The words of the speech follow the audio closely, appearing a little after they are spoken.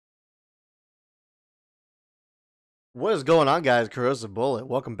What is going on, guys? Corrosive Bullet.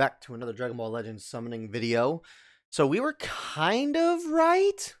 Welcome back to another Dragon Ball Legends summoning video. So we were kind of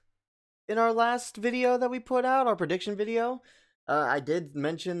right in our last video that we put out, our prediction video. I did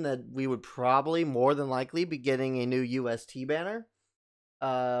mention that we would probably, more than likely, be getting a new UST banner.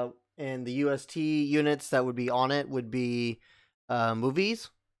 And the UST units that would be on it would be movies.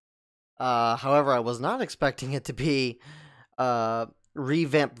 However, I was not expecting it to be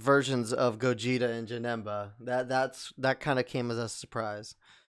revamped versions of Gogeta and Janemba. That kind of came as a surprise.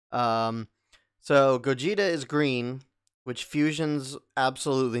 So Gogeta is green, which Fusions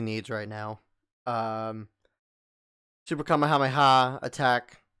absolutely needs right now. Super Kamehameha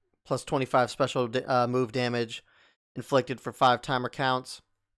attack plus 25 special move damage inflicted for 5 timer counts,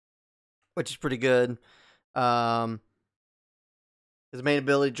 which is pretty good. His main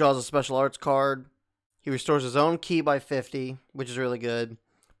ability draws a special arts card. He restores his own ki by 50, which is really good.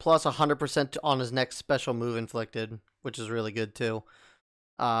 Plus 100% on his next special move inflicted, which is really good too.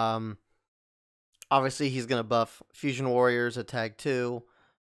 Obviously, he's going to buff Fusion Warriors at tag 2.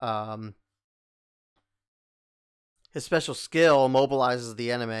 His special skill mobilizes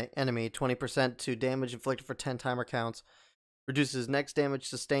the enemy 20% to damage inflicted for 10 timer counts. Reduces next damage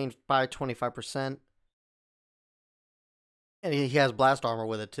sustained by 25%. And he has blast armor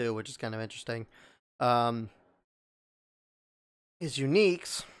with it too, which is kind of interesting. His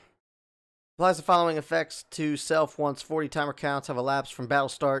uniques applies the following effects to self once 40 timer counts have elapsed from battle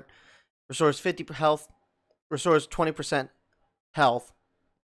start. Restores 50 health. Restores 20% health.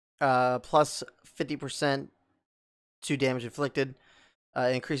 Plus 50% to damage inflicted.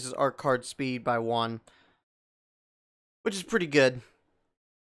 Increases arc card speed by 1. Which is pretty good.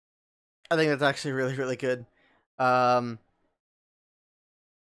 I think that's actually really, really good.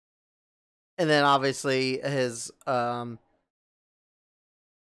 And then obviously his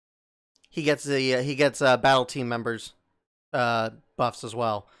he gets battle team members buffs as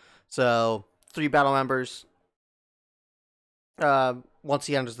well. So 3 battle members. Once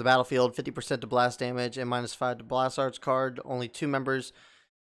he enters the battlefield, 50% to blast damage and -5 to blast arts card. Only 2 members.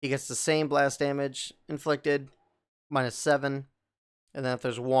 He gets the same blast damage inflicted, -7. And then if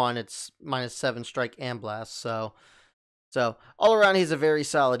there's 1, it's -7 strike and blast. So all around, he's a very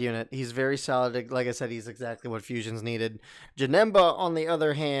solid unit. He's very solid. Like I said, he's exactly what Fusions needed. Janemba, on the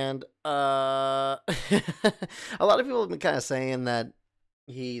other hand, a lot of people have been kind of saying that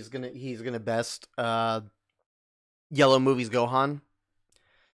he's gonna best Yellow Movie's Gohan,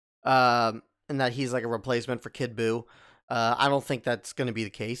 and that he's like a replacement for Kid Buu. I don't think that's gonna be the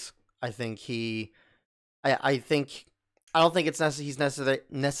case. I think I don't think he's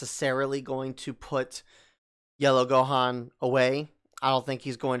necessarily going to put Yellow Gohan away. I don't think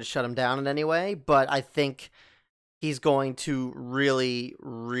he's going to shut him down in any way, but I think he's going to really,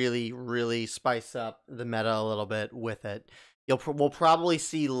 really, really spice up the meta a little bit with it. We'll probably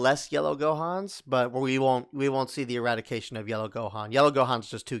see less Yellow Gohans, but we won't see the eradication of Yellow Gohan. Yellow Gohan's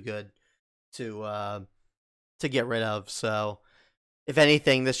just too good to get rid of. So, if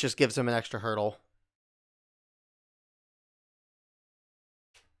anything, this just gives him an extra hurdle.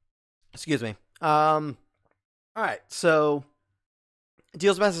 Excuse me. Alright, so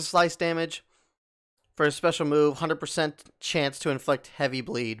deals massive slice damage for a special move, 100% chance to inflict heavy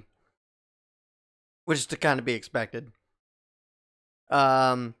bleed, which is to kind of be expected.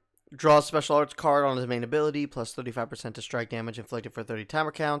 Draws a special arts card on his main ability, plus 35% to strike damage inflicted for 30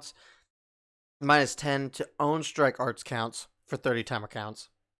 timer counts, -10 to own strike arts counts for 30 timer counts,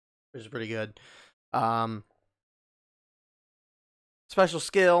 which is pretty good. Special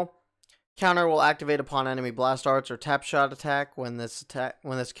skill. Counter will activate upon enemy blast arts or tap shot attack when this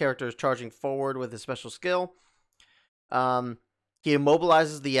character is charging forward with his special skill. He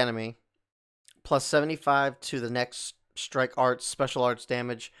immobilizes the enemy, plus 75 to the next strike arts special arts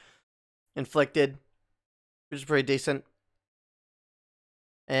damage inflicted, which is pretty decent.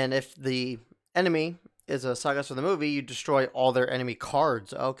 And if the enemy is a Sagas of the movie, you destroy all their enemy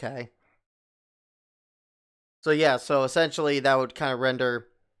cards. Okay. So yeah, so essentially that would kind of render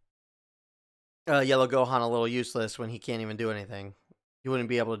Yellow Gohan a little useless when he can't even do anything. He wouldn't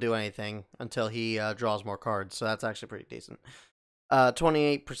be able to do anything until he draws more cards, so that's actually pretty decent.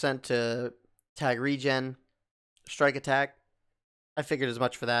 28% to tag regen, strike attack. I figured as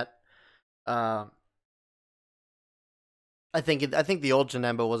much for that. I think the old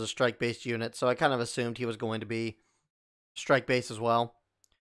Janemba was a strike-based unit, so I kind of assumed he was going to be strike-based as well.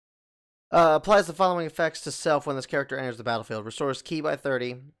 Applies the following effects to self when this character enters the battlefield. Restores ki by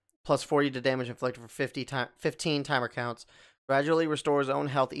 30. Plus 40 to damage inflicted for 15 timer counts. Gradually restores own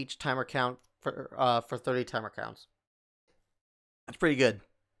health each timer count for 30 timer counts. That's pretty good.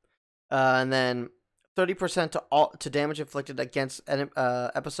 And then 30% to damage inflicted against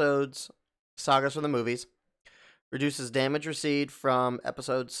episodes, sagas from the movies. Reduces damage received from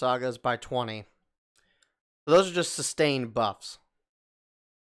episode sagas by 20. So those are just sustained buffs.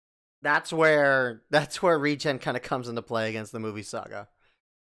 That's where regen kind of comes into play against the movie saga.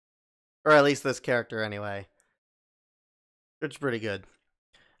 Or at least this character anyway. It's pretty good.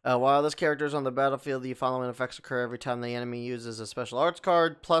 While this character is on the battlefield, the following effects occur every time the enemy uses a special arts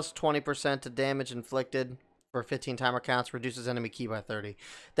card. Plus 20% to damage inflicted for 15 timer counts. Reduces enemy ki by 30.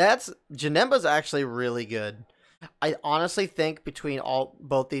 Janemba's actually really good. I honestly think between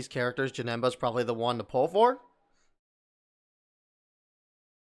both these characters, Janemba's probably the one to pull for.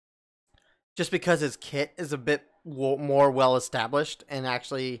 Just because his kit is a bit more well established and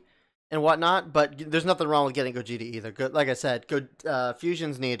whatnot, but there's nothing wrong with getting Gogeta either. Good, like I said, good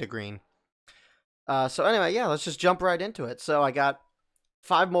fusions need a green. So anyway, yeah, let's just jump right into it. So I got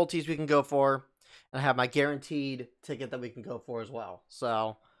 5 multis we can go for, and I have my guaranteed ticket that we can go for as well.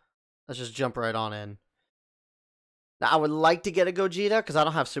 So let's just jump right on in. Now, I would like to get a Gogeta, because I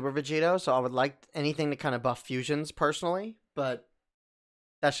don't have Super Vegito, so I would like anything to kind of buff fusions, personally, but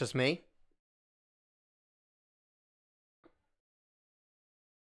that's just me.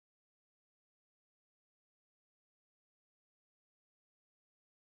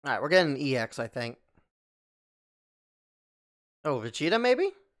 Alright, we're getting an EX, I think. Oh, Vegeta, maybe?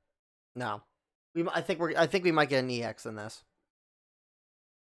 No. I think we might get an EX in this.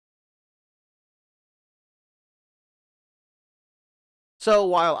 So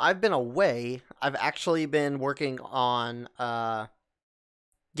while I've been away, I've actually been working on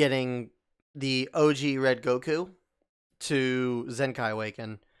getting the OG Red Goku to Zenkai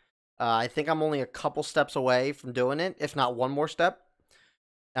Awaken. I think I'm only a couple steps away from doing it, if not one more step.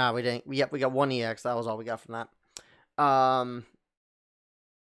 We didn't. Yep, we got 1 EX. That was all we got from that.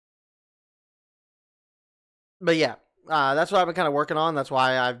 But yeah, that's what I've been kind of working on. That's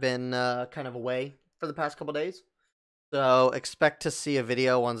why I've been kind of away for the past couple days. So expect to see a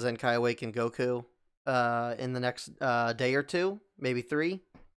video on Zenkai Awaken Goku in the next day or 2, maybe 3.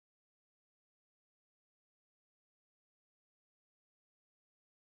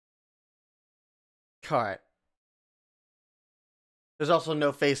 Alright. There's also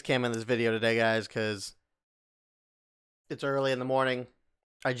no face cam in this video today, guys, because it's early in the morning.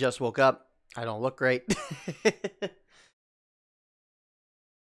 I just woke up. I don't look great.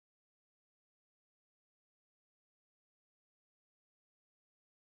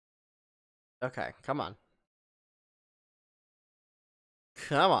 Okay, come on.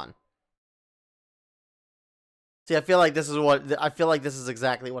 Come on. See, I feel like this is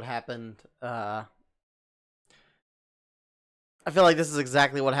exactly what happened. I feel like this is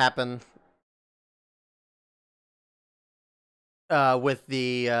exactly what happened with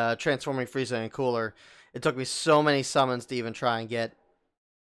the transforming Frieza and Cooler. It took me so many summons to even try and get.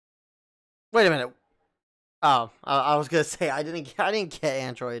 Wait a minute. Oh, I was gonna say I didn't get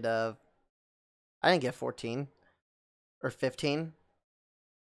Android. I didn't get 14 or 15.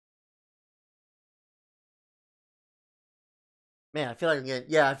 Man, I feel like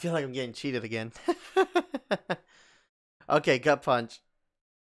I'm getting cheated again. Okay, gut punch.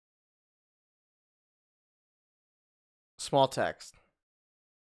 Small text.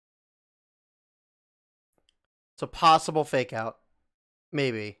 It's a possible fake out.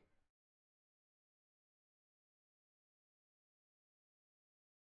 Maybe.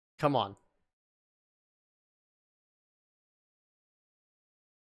 Come on.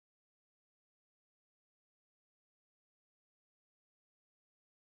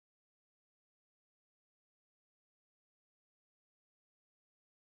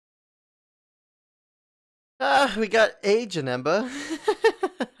 We got a Janemba.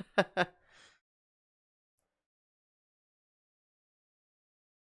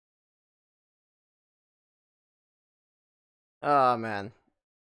 Oh man.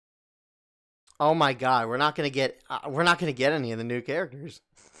 Oh my god, we're not gonna get any of the new characters.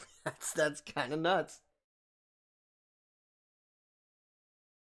 That's kind of nuts.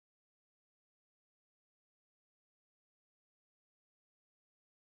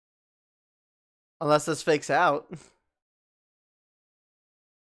 Unless this fakes out.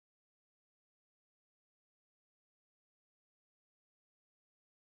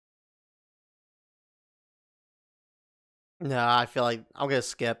 No, I feel like I'm gonna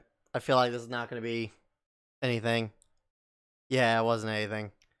skip. I feel like this is not gonna be anything. Yeah, it wasn't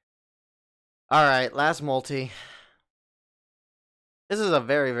anything. Alright, last multi. This is a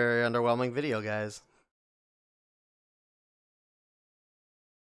very, very underwhelming video, guys.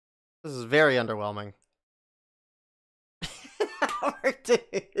 This is very underwhelming.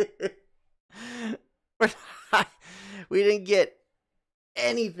 We didn't get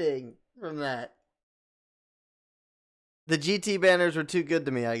anything from that. The GT banners were too good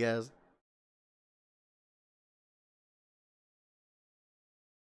to me, I guess.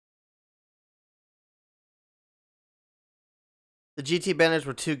 The GT banners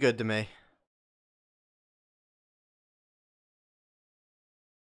were too good to me.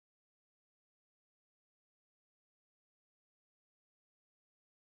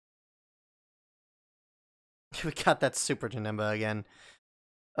 We got that Super Janemba again.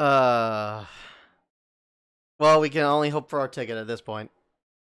 Well, we can only hope for our ticket at this point.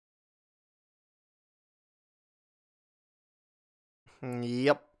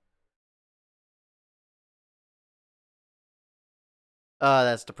 Yep.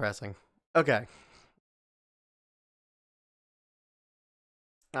 That's depressing. Okay.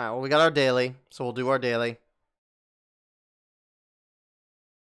 Alright, well, we got our daily, so we'll do our daily.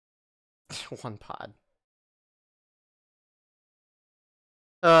 1 pod.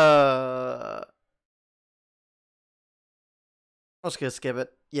 I'm just gonna skip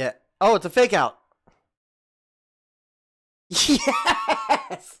it. Yeah. Oh, it's a fake out.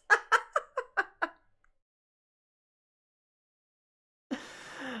 Yes!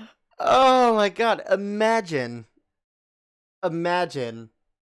 Oh my god. Imagine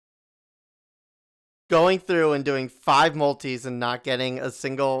going through and doing 5 multis and not getting a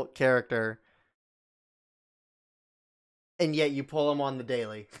single character. And yet you pull them on the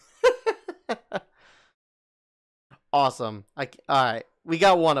daily. Awesome. Alright. We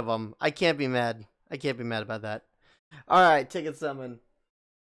got one of them. I can't be mad. I can't be mad about that. Alright, ticket summon.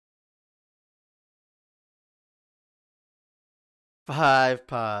 5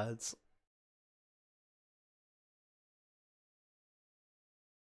 pods.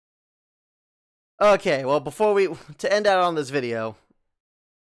 Okay, well, before to end out on this video,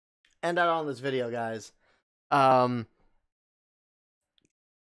 guys, for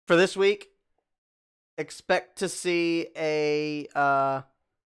this week, expect to see a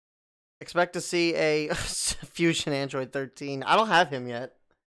Fusion Android 13. I don't have him yet.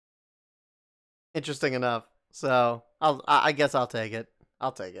 Interesting enough. So I guess I'll take it.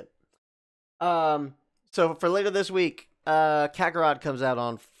 So for later this week, Kakarot comes out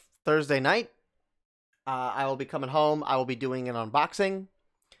on Thursday night. I will be coming home. I will be doing an unboxing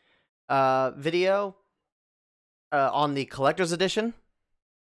video on the collector's edition.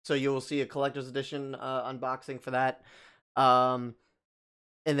 So you will see a collector's edition unboxing for that. And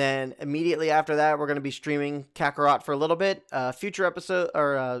then immediately after that, we're going to be streaming Kakarot for a little bit. Future episode,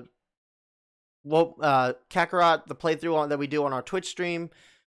 or Kakarot, the playthrough that we do on our Twitch stream,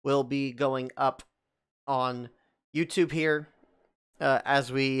 will be going up on YouTube here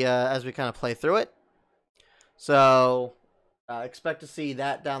as we kind of play through it. So expect to see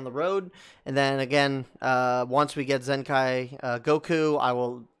that down the road. And then again, once we get Zenkai Goku, I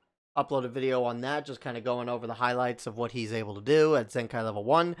will upload a video on that, just kind of going over the highlights of what he's able to do at Zenkai level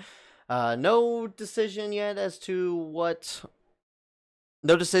 1. No decision yet as to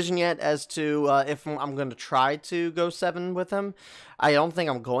if I'm going to try to go 7 with him. I don't think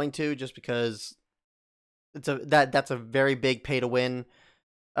I'm going to, just because that's a very big pay to win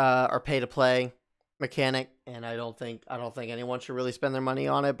or pay to play mechanic, and I don't think anyone should really spend their money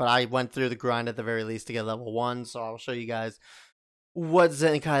on it. But I went through the grind at the very least to get level 1, so I'll show you guys what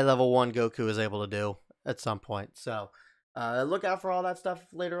Zenkai level 1 Goku is able to do at some point. So look out for all that stuff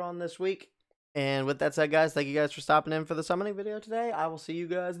later on this week. And with that said, guys, thank you guys for stopping in for the summoning video today. I will see you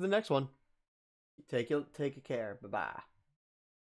guys in the next one. Take care. Bye-bye.